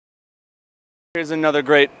Here's another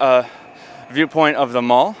great viewpoint of the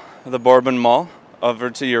mall, the Bourbon Mall, over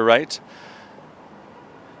to your right.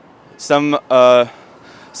 Some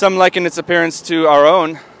liken its appearance to our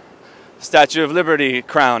own Statue of Liberty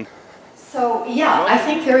crown. So yeah, I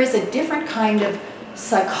think there is a different kind of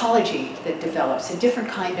psychology that develops, a different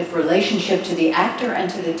kind of relationship to the actor and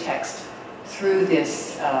to the text through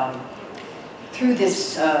this, what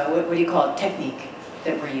do you call it, technique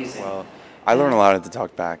that we're using. Well, I learn a lot at the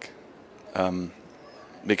talkback.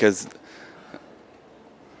 Because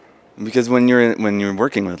when you're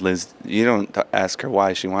working with Liz, you don't ask her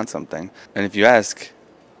why she wants something, and if you ask,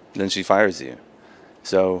 then she fires you.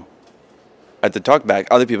 So at the talkback,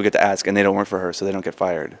 other people get to ask, and they don't work for her, so they don't get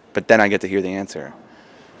fired. But then I get to hear the answer.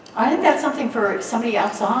 I think that's something for somebody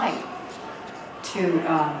outside to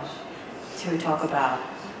talk about.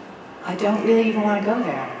 I don't really even want to go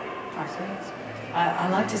there, frankly. I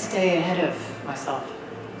like to stay ahead of myself,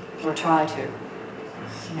 or try to.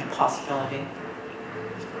 It's an impossibility.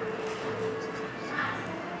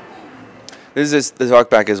 The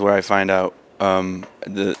talkback is where I find out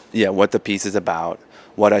what the piece is about,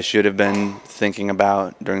 what I should have been thinking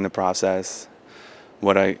about during the process,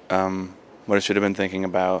 what I should have been thinking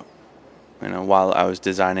about, while I was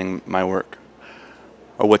designing my work,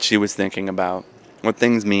 or what she was thinking about, what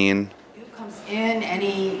things mean. It comes in, and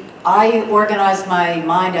I organize my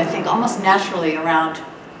mind, I think, almost naturally around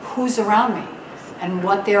who's around me and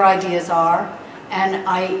what their ideas are, and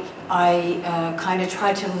I kind of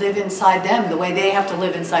try to live inside them the way they have to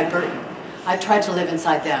live inside Burton. I try to live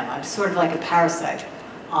inside them. I'm sort of like a parasite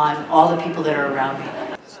on all the people that are around me.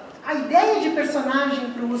 A ideia de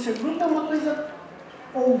personagem para o Wooster Group é uma coisa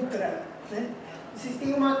outra, né? Vocês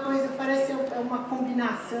têm uma coisa, parece uma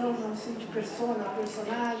combinação, não sei, de persona,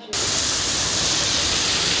 personagem.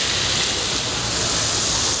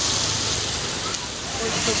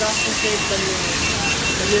 Pode jogar com o tempo da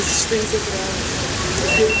minha existência para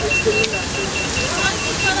exterminar.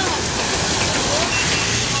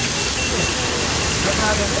 Não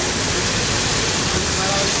nada, né?